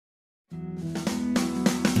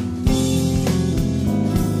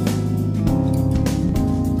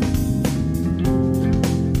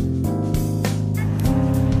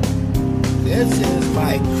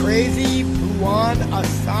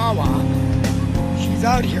she's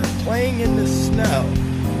out here playing in the snow.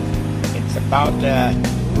 It's about to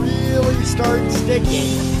really start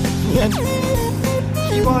sticking. And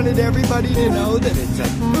she wanted everybody to know that it's a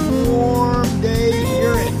warm day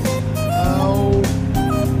here in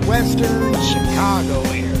western Chicago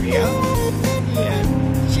area.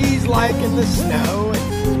 And she's liking the snow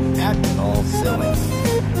and acting all silly.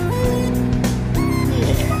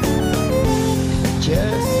 Yeah,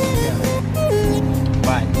 just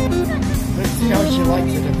but let's see how she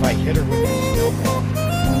likes it if I hit her with a snowball.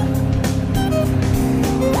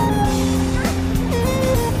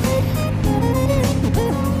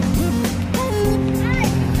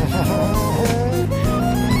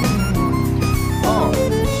 Oh,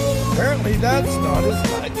 apparently that's not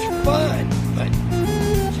as much fun, but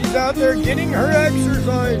she's out there getting her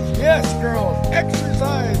exercise. Yes, girls,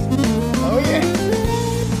 exercise. Oh yeah,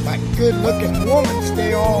 that good-looking woman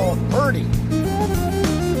stay all pretty.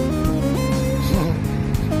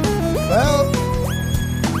 Well,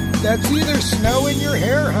 that's either snow in your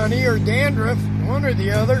hair, honey, or dandruff. One or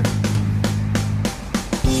the other.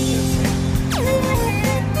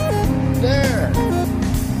 There.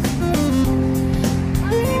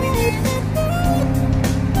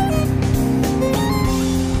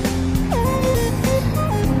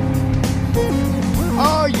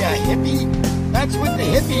 Oh, yeah, hippie. That's what the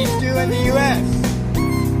hippies do in the U.S.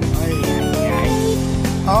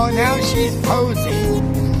 Oh, now she's posing.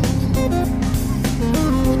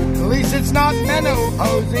 At least it's not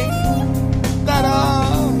menopausing.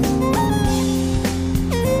 Ta-da!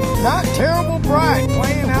 Not terrible bright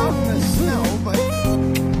playing out in the snow, but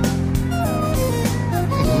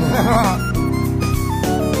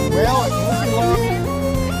well, it won't be long.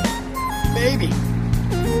 Baby.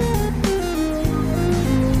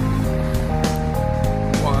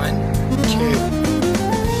 1, 2.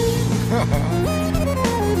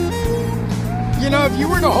 You know, if you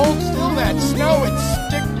were to hold still, that snow would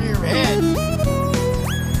stick to your head.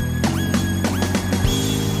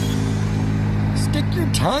 Stick your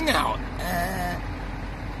tongue out.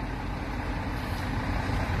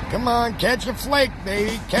 Come on, catch a flake,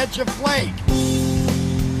 baby. Catch a flake.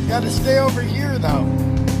 You gotta stay over here, though.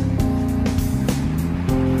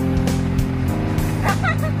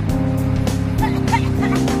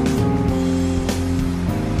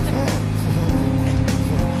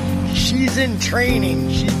 She's in training.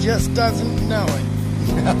 She just doesn't know it.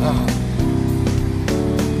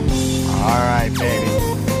 All right, baby.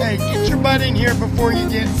 Hey, get your butt in here before you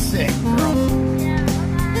get sick, girl.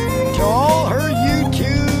 To all her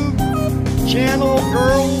YouTube channel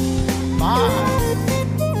girls